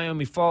responses.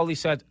 Naomi Farley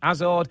said,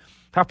 Hazard,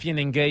 happy and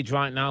engaged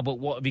right now, but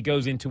what if he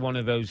goes into one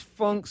of those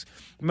funks?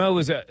 Mo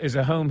is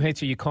a home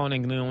hitter, you can't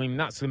ignore him.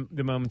 That's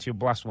the moment he'll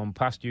blast one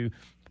past you.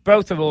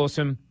 Both are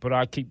awesome, but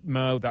I keep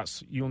Mo.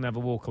 That's you'll never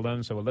walk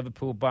alone, so a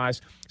Liverpool bias.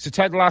 So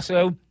Ted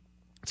Lasso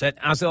said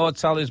Hazard,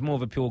 Salah is more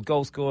of a pure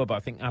goal scorer, but I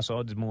think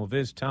Hazard is more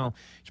versatile.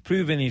 He's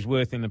proven his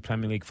worth in the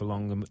Premier League for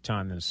longer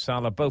time than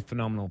Salah. Both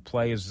phenomenal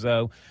players,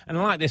 though. And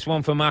I like this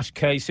one from Ash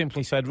K.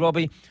 Simply said,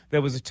 Robbie,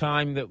 there was a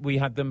time that we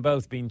had them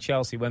both being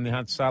Chelsea when they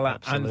had Salah.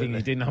 Absolutely. And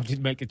he didn't have to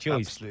make a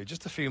choice. Absolutely.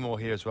 Just a few more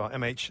here as well.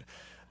 MH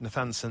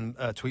Nathanson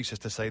tweets us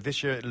to say,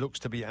 this year it looks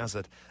to be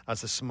Hazard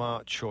as a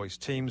smart choice.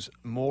 Teams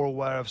more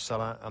aware of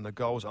Salah and the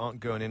goals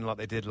aren't going in like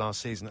they did last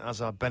season.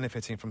 Hazard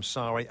benefiting from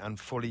Sarri and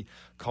fully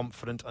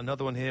confident.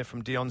 Another one here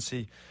from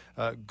Deoncy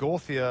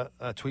Gorthia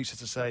tweets us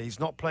to say,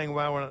 he's not playing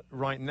well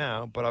right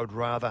now, but I would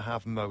rather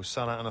have Mo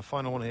Salah. And a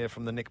final one here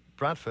from the Nick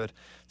Bradford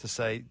to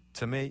say,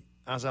 to me,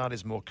 Hazard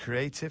is more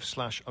creative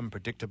 /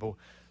 unpredictable.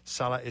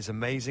 Salah is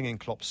amazing in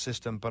Klopp's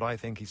system, but I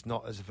think he's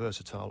not as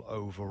versatile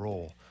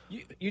overall.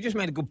 You just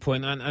made a good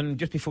point, and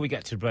just before we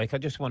get to the break, I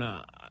just want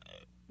to...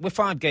 We're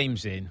 5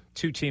 games in,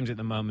 2 teams at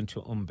the moment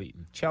who are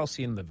unbeaten,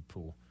 Chelsea and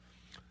Liverpool.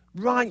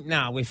 Right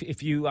now,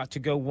 if you had to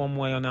go one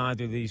way on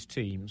either of these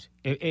teams,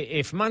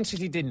 if Man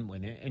City didn't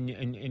win it and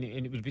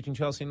it was between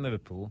Chelsea and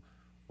Liverpool,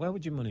 where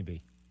would your money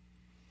be?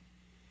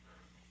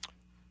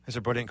 It's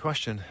a brilliant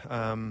question.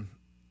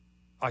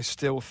 I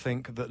still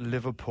think that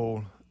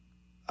Liverpool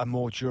are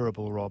more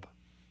durable, Rob.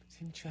 It's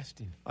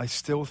interesting. I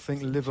still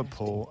think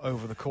Liverpool,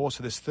 over the course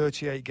of this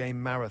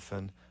 38-game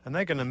marathon, and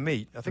they're going to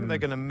meet. I think they're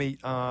going to meet.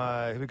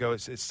 Here we go.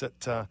 It's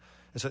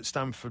at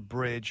Stamford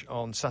Bridge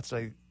on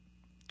Saturday,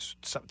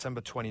 September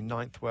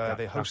 29th, where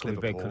they host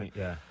Liverpool.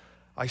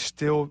 I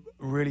still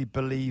really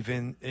believe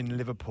in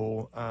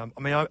Liverpool. I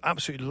mean, I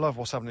absolutely love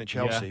what's happening at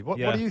Chelsea. What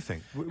do you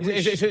think?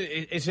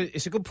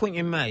 It's a good point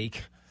you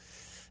make.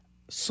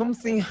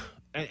 Something.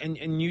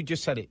 And you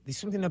just said it. There's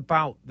something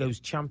about those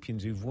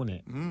champions who've won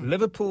it.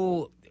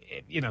 Liverpool,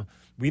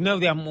 we know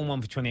they haven't won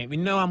one for 28. We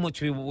know how much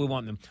we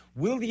want them.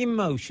 Will the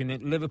emotion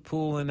at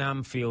Liverpool and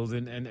Anfield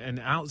and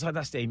outside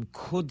that stadium,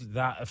 could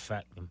that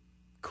affect them?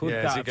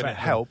 Is it going to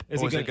help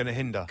or is it going to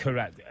hinder?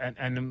 Correct.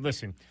 And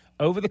listen,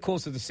 over the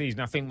course of the season,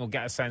 I think we'll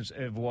get a sense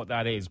of what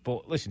that is.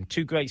 But listen,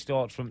 2 great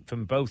starts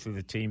from both of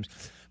the teams.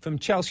 From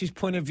Chelsea's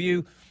point of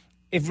view,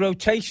 if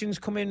rotations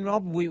come in,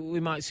 Rob, we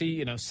might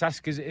see,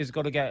 Cesc has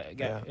got to get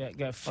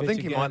fit. I think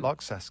he again. might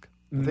like Cesc.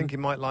 I think he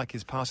might like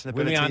his passing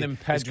ability. Willian and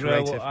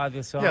Pedro on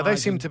either side. Yeah, they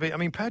seem to be. I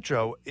mean,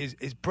 Pedro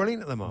is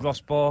brilliant at the moment.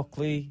 Ross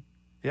Barkley.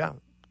 Yeah.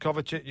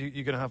 Kovacic,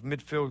 you're going to have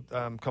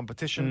midfield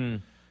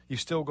competition. You've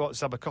still got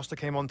Zabacosta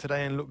came on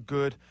today and looked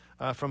good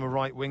from a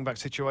right wing-back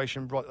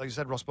situation. Like you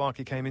said, Ross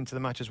Barkley came into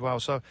the match as well.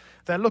 So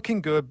they're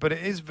looking good, but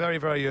it is very,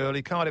 very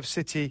early. Cardiff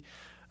City...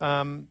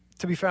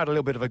 to be fair, had a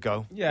little bit of a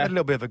go. Yeah. Had a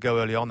little bit of a go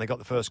early on. They got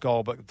the first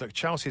goal, but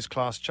Chelsea's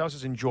class,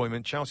 Chelsea's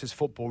enjoyment, Chelsea's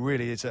football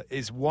really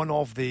is one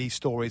of the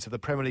stories of the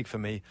Premier League for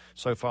me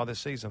so far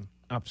this season.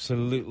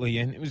 Absolutely,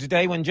 and it was a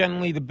day when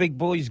generally the big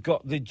boys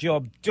got the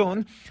job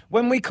done.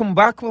 When we come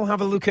back, we'll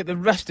have a look at the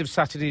rest of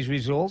Saturday's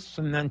results,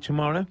 and then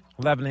tomorrow,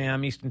 11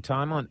 a.m. Eastern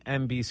Time on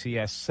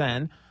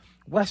NBCSN,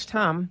 West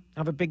Ham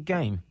have a big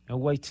game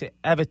away to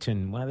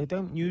Everton, where they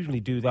don't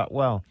usually do that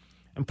well.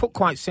 And put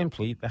quite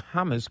simply, the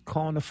Hammers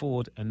can't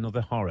afford another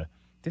horror.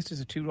 This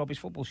is a Two Robbies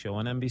football show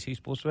on NBC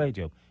Sports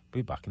Radio.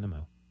 Be back in a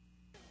moment.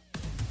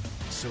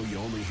 So you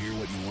only hear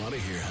what you want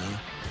to hear, huh?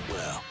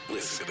 Well,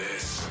 listen to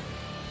this.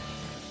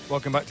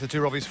 Welcome back to the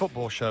Two Robbies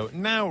football show.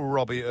 Now,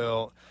 Robbie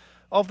Earle,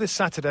 of this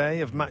Saturday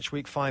of match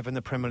week 5 in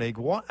the Premier League,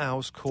 what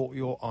else caught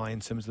your eye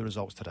in terms of the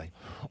results today?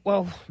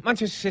 Well,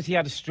 Manchester City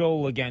had a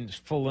stroll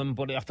against Fulham,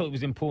 but I thought it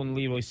was important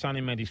Leroy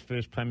Sané made his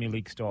first Premier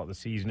League start of the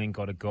season and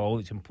got a goal.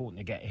 It's important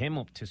to get him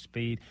up to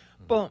speed.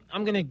 But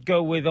I'm going to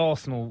go with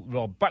Arsenal,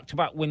 Rob.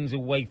 Back-to-back wins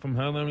away from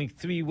home. Only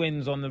 3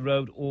 wins on the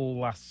road all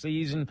last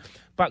season.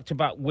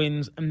 Back-to-back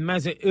wins. And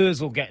Mesut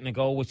Ozil getting a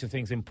goal, which I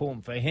think is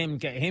important for him.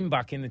 Get him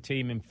back in the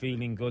team and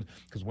feeling good.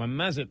 Because when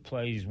Mesut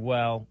plays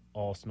well,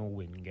 Arsenal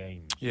win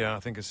games. Yeah, I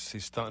think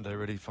he's starting to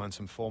really find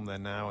some form there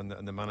now. And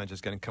the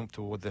manager's getting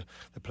comfortable with the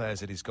players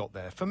that he's got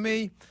there. For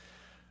me,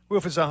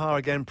 Wilfried Zaha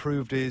again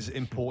proved his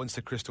importance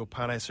to Crystal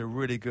Palace. A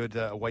really good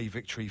away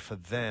victory for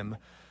them.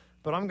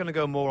 But I'm going to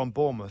go more on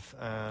Bournemouth,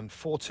 and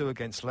 4-2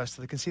 against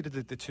Leicester. They conceded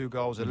the 2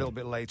 goals a little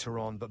bit later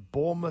on, but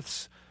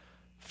Bournemouth's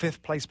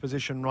 5th place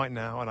position right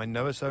now, and I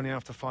know it's only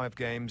after 5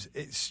 games,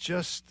 it's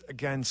just,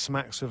 again,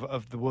 smacks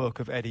of the work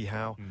of Eddie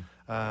Howe.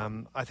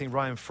 I think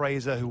Ryan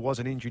Fraser, who was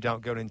an injured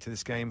out going into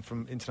this game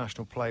from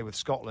international play with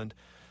Scotland,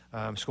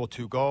 scored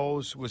 2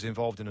 goals, was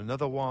involved in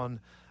another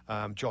one.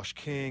 Josh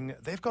King,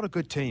 they've got a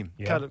good team.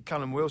 Yeah.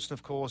 Callum Wilson,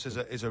 of course,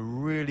 is a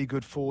really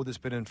good forward that's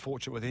been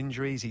unfortunate with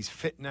injuries. He's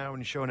fit now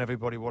and showing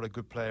everybody what a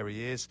good player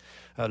he is.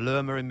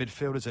 Lerma in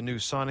midfield is a new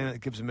signing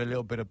that gives him a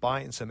little bit of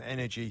bite and some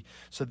energy.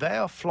 So they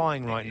are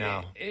flying right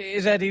now.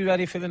 Is Eddie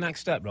ready for the next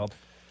step, Rob?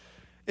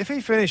 If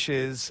he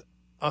finishes,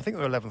 I think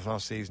they were 11th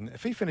last season,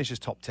 if he finishes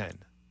top 10,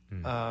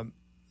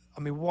 I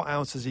mean, what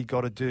else has he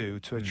got to do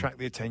to attract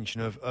the attention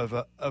of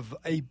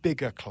a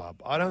bigger club?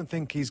 I don't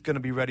think he's going to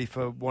be ready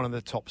for one of the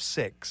top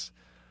 6,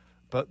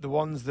 but the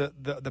ones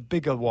the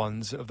bigger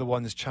ones of the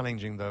ones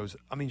challenging those.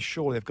 I mean,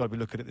 surely they've got to be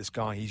looking at this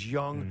guy. He's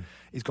young.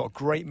 He's got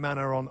great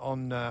manner on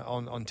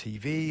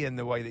TV and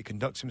the way that he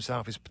conducts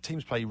himself. His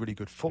teams play really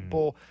good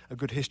football. A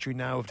good history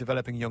now of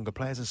developing younger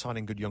players and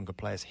signing good younger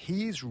players.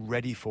 He is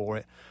ready for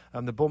it.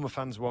 The Bournemouth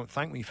fans won't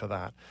thank me for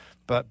that.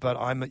 But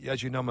I'm,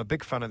 as you know, I'm a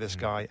big fan of this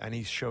guy, and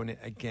he's shown it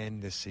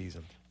again this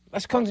season.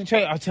 Let's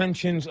concentrate our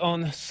attentions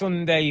on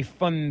Sunday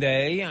Fun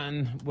Day,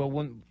 and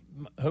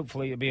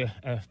hopefully it'll be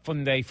a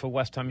fun day for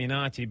West Ham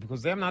United,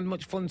 because they haven't had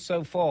much fun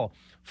so far.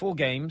 4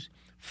 games,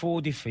 4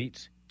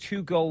 defeats,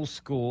 2 goals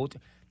scored,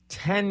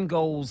 10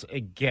 goals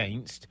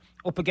against,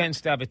 up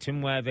against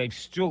Everton, where they've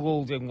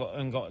struggled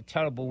and got a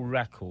terrible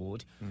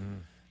record.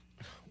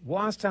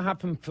 What has to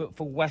happen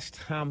for West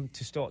Ham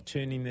to start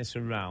turning this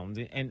around?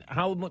 And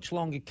how much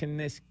longer can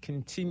this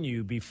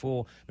continue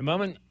before... The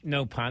moment,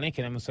 no panic,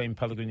 and I'm saying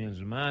Pellegrini's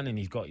a man, and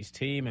he's got his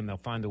team, and they'll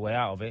find a way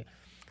out of it.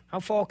 How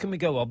far can we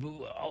go?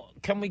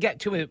 Can we get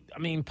to it? I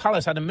mean,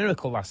 Palace had a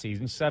miracle last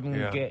season.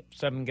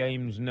 7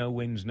 games, no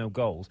wins, no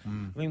goals.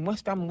 I mean,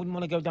 West Ham wouldn't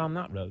want to go down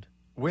that road.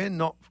 We're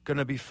not going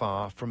to be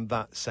far from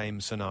that same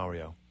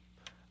scenario.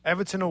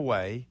 Everton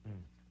away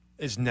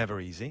is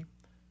never easy.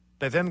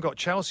 They've then got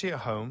Chelsea at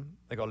home.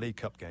 They've got a League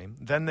Cup game.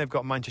 Then they've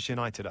got Manchester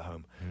United at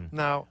home.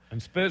 Now, and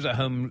Spurs at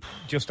home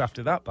just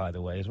after that, by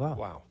the way, as well.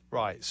 Wow.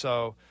 Right.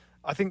 So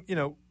I think,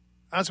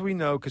 as we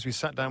know, because we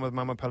sat down with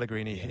Mama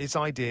Pellegrini, his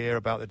idea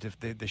about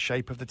the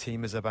shape of the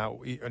team is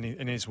about,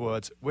 in his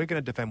words, we're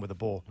going to defend with the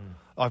ball.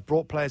 I've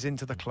brought players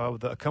into the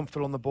club that are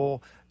comfortable on the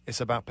ball. It's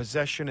about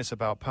possession, it's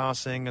about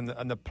passing, and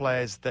the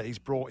players that he's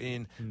brought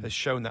in has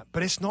shown that.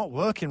 But it's not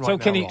working right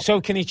now. So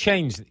can he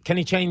change? Can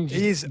he change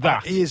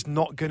that? He is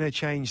not going to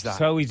change that.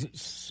 So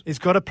he's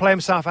got to play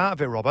himself out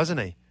of it, Rob, hasn't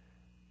he?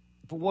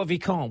 But what if he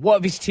can't? What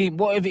if his team?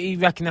 What if he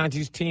recognises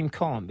his team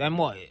can't? Then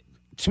what?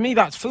 To me,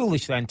 that's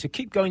foolish. Then to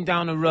keep going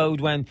down a road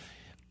when.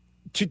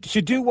 To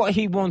do what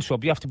he wants,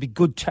 Rob, you have to be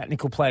good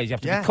technical players. You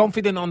have to be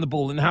confident on the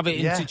ball and have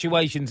it in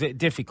situations that are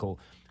difficult.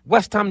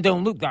 West Ham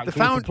don't look that good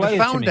for players.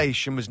 The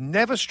foundation was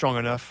never strong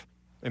enough,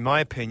 in my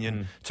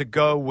opinion, to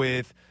go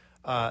with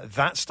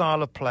that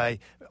style of play.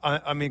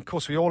 I mean, of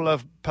course, we all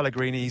love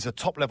Pellegrini. He's a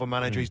top-level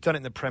manager. He's done it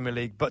in the Premier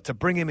League. But to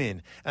bring him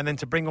in and then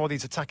to bring all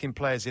these attacking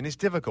players in is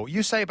difficult.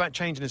 You say about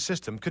changing the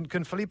system.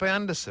 Can Felipe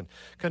Anderson,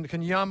 can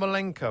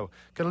Yarmolenko,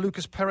 can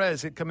Lucas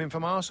Perez come in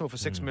from Arsenal for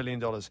 $6 million?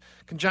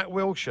 Can Jack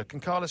Wilshere, can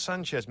Carlos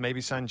Sanchez, maybe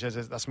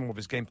Sanchez, that's more of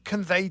his game.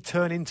 Can they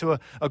turn into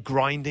a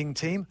grinding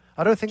team?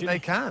 I don't think they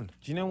can.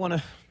 Do you know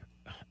what?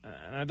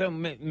 I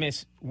don't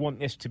want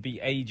this to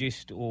be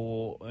ageist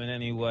or in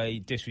any way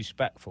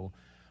disrespectful.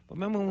 But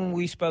remember when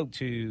we spoke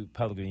to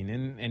Pellegrini,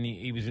 and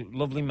he was a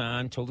lovely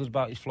man, told us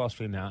about his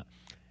philosophy and that,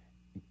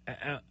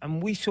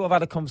 and we sort of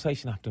had a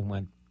conversation after and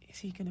went, is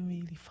he going to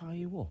really fire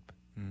you up?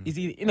 Is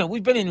he?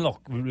 We've been in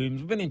locker rooms,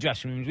 we've been in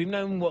dressing rooms, we've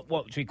known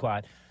what's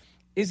required.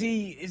 Is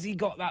he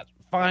got that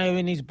fire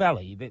in his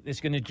belly that's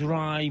going to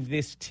drive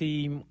this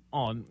team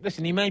on?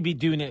 Listen, he may be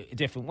doing it a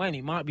different way, and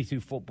it might be through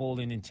football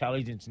and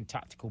intelligence and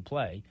tactical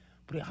play,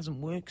 but it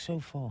hasn't worked so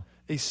far.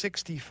 He's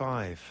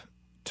 65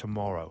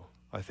 tomorrow,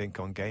 I think,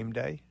 on game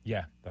day.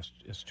 Yeah,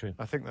 that's true.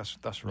 I think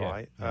that's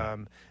right.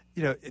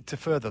 Yeah. To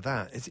further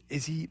that,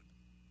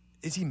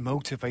 is he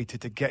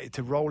motivated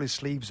to roll his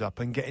sleeves up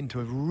and get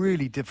into a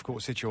really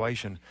difficult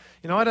situation?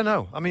 I don't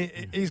know. I mean,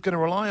 he's going to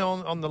rely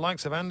on the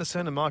likes of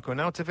Anderson and Marko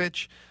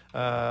Arnautovic.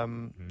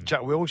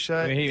 Jack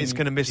Wilshere is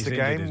going to miss the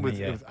game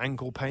with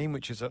ankle pain,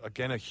 which is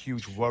again a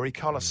huge worry.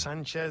 Carlos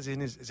Sanchez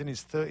is in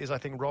his 30s, I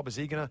think. Rob, is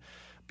he going to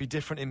be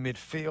different in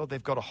midfield?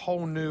 They've got a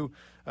whole new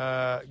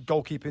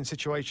goalkeeping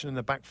situation in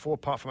the back four,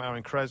 apart from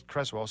Aaron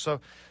Creswell.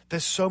 So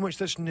there's so much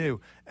that's new.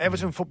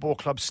 Everton Football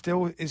Club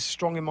still is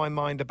strong in my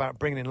mind about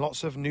bringing in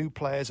lots of new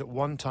players at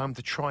one time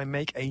to try and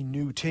make a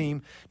new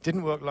team.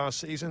 Didn't work last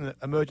season. The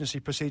emergency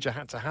procedure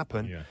had to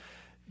happen. Yeah.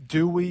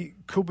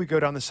 Could we go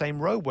down the same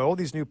road where all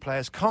these new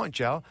players can't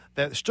gel,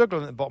 they're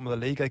struggling at the bottom of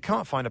the league, they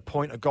can't find a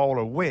point, a goal, or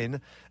a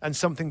win, and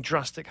something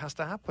drastic has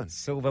to happen?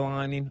 Silver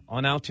lining,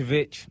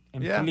 Arnautovic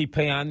and Felipe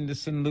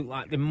Anderson look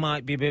like there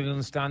might be a bit of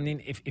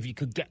understanding. If you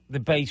could get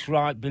the base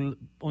right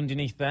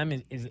underneath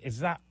them, is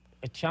that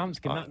a chance?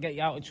 Can that get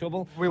you out of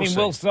trouble? We'll see.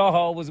 Will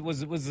Zaha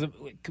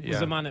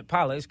was a man at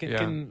Palace.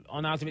 Can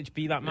Arnautovic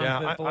be that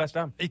man for West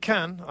Ham? He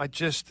can.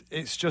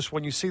 It's just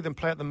when you see them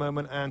play at the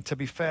moment, and to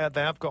be fair,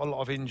 they have got a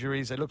lot of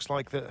injuries. It looks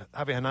like that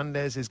Javi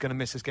Hernandez is going to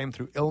miss this game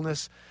through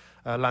illness.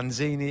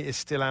 Lanzini is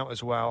still out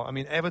as well. I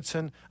mean,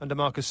 Everton under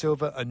Marcus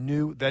Silva are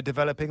new. They're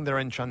developing. They're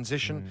in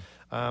transition.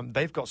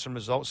 They've got some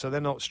results, so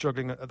they're not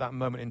struggling at that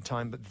moment in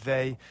time, but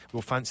they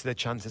will fancy their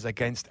chances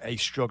against a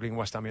struggling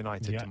West Ham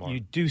United tomorrow.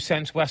 You do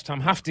sense West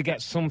Ham have to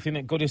get something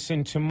at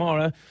Goodison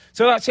tomorrow.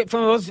 So that's it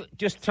for us.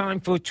 Just time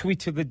for a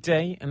tweet of the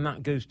day, and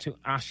that goes to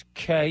Ash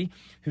K,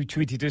 who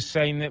tweeted us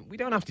saying that we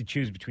don't have to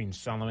choose between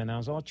Salah and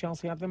Hazard.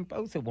 Chelsea had them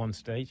both at one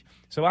stage.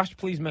 So Ash,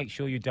 please make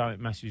sure you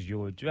direct message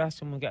your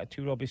address, and we'll get a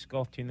 2 Robbie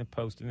scarf to you in the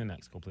post in the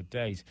next couple of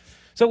days.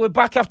 So we're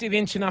back after the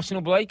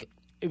international break.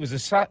 It was a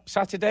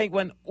Saturday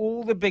when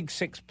all the big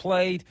six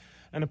played,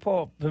 and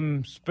apart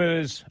from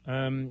Spurs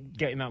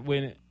getting that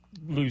win,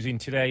 losing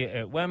today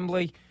at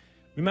Wembley.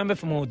 Remember,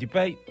 for more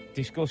debate,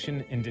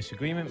 discussion and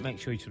disagreement, make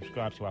sure you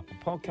subscribe to Apple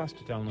Podcasts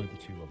to download the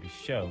 2 Robbie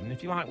Show. And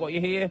if you like what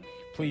you hear,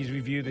 please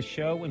review the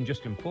show, and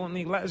just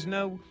importantly, let us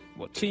know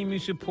what team you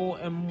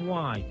support and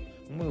why.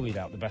 And we'll read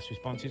out the best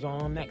responses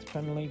on our next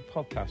Premier League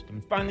podcast.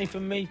 And finally,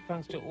 from me,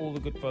 thanks to all the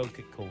good folk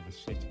at Culver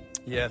City.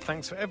 Yeah,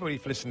 thanks for everybody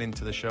for listening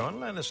to the show, and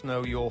letting us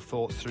know your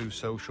thoughts through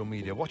social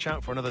media. Watch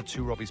out for another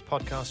 2 Robbies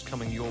podcast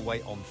coming your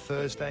way on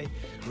Thursday,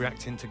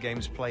 reacting to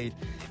games played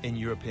in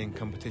European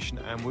competition,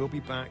 and we'll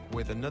be back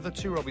with another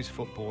 2 Robbies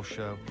football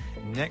show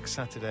next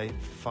Saturday,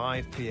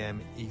 5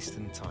 p.m.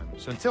 Eastern Time.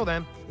 So until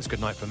then, it's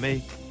good night from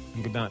me.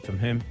 And good night from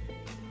him.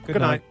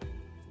 Good night.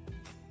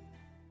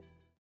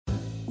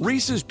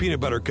 Reese's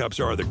Peanut Butter Cups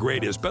are the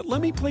greatest, but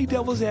let me play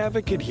devil's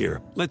advocate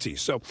here. Let's see.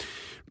 So,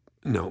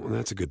 no,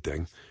 that's a good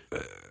thing.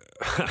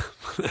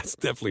 That's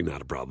definitely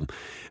not a problem.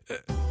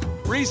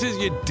 Reese's,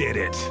 you did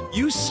it.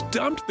 You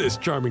stumped this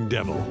charming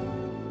devil.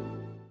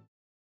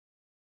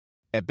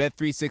 At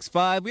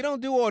Bet365, we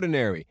don't do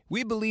ordinary.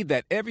 We believe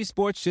that every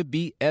sport should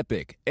be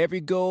epic.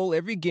 Every goal,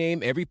 every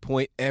game, every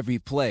point, every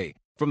play.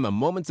 From the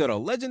moments that are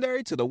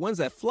legendary to the ones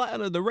that fly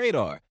under the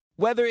radar.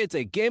 Whether it's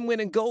a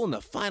game-winning goal in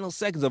the final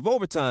seconds of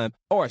overtime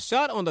or a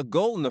shot on the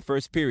goal in the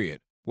first period.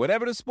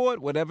 Whatever the sport,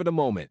 whatever the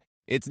moment.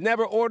 It's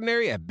never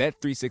ordinary at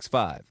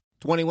Bet365.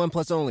 21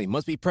 plus only.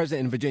 Must be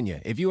present in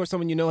Virginia. If you or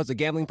someone you know has a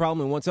gambling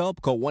problem and wants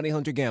help, call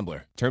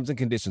 1-800-GAMBLER. Terms and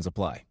conditions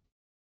apply.